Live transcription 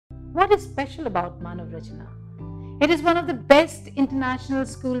What is special about Manav Rachna? It is one of the best international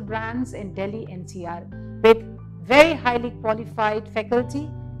school brands in Delhi NCR with very highly qualified faculty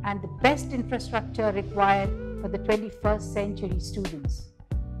and the best infrastructure required for the 21st century students.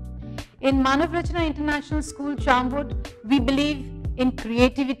 In Manav Rachna International School, Charmwood, we believe in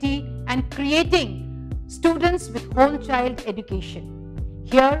creativity and creating students with whole child education.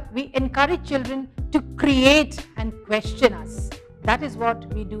 Here, we encourage children to create and question us. That is what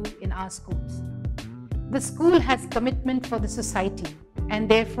we do in our schools. The school has commitment for the society and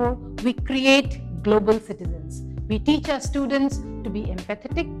therefore we create global citizens. We teach our students to be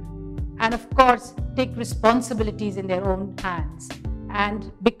empathetic and of course take responsibilities in their own hands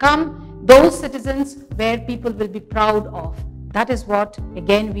and become those citizens where people will be proud of. That is what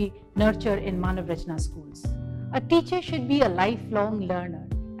again we nurture in Manav Rachna schools. A teacher should be a lifelong learner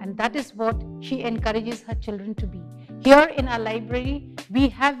and that is what she encourages her children to be. Here in our library, we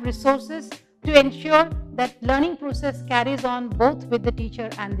have resources to ensure that learning process carries on both with the teacher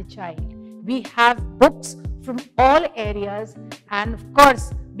and the child. We have books from all areas and of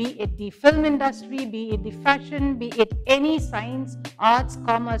course, be it the film industry, be it the fashion, be it any science, arts,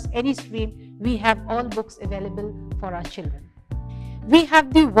 commerce, any stream, we have all books available for our children. We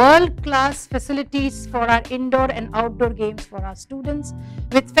have the world-class facilities for our indoor and outdoor games for our students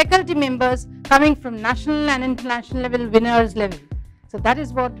with faculty members coming from national and international level, winners level. So that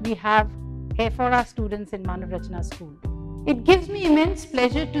is what we have here for our students in Manav Rachna School. It gives me immense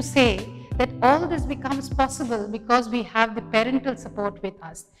pleasure to say that all this becomes possible because we have the parental support with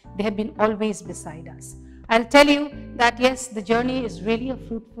us. They have been always beside us. I'll tell you that yes, the journey is really a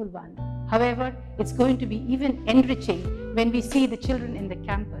fruitful one. However, it's going to be even enriching when we see the children in the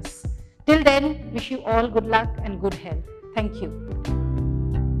campus. Till then, wish you all good luck and good health. Thank you.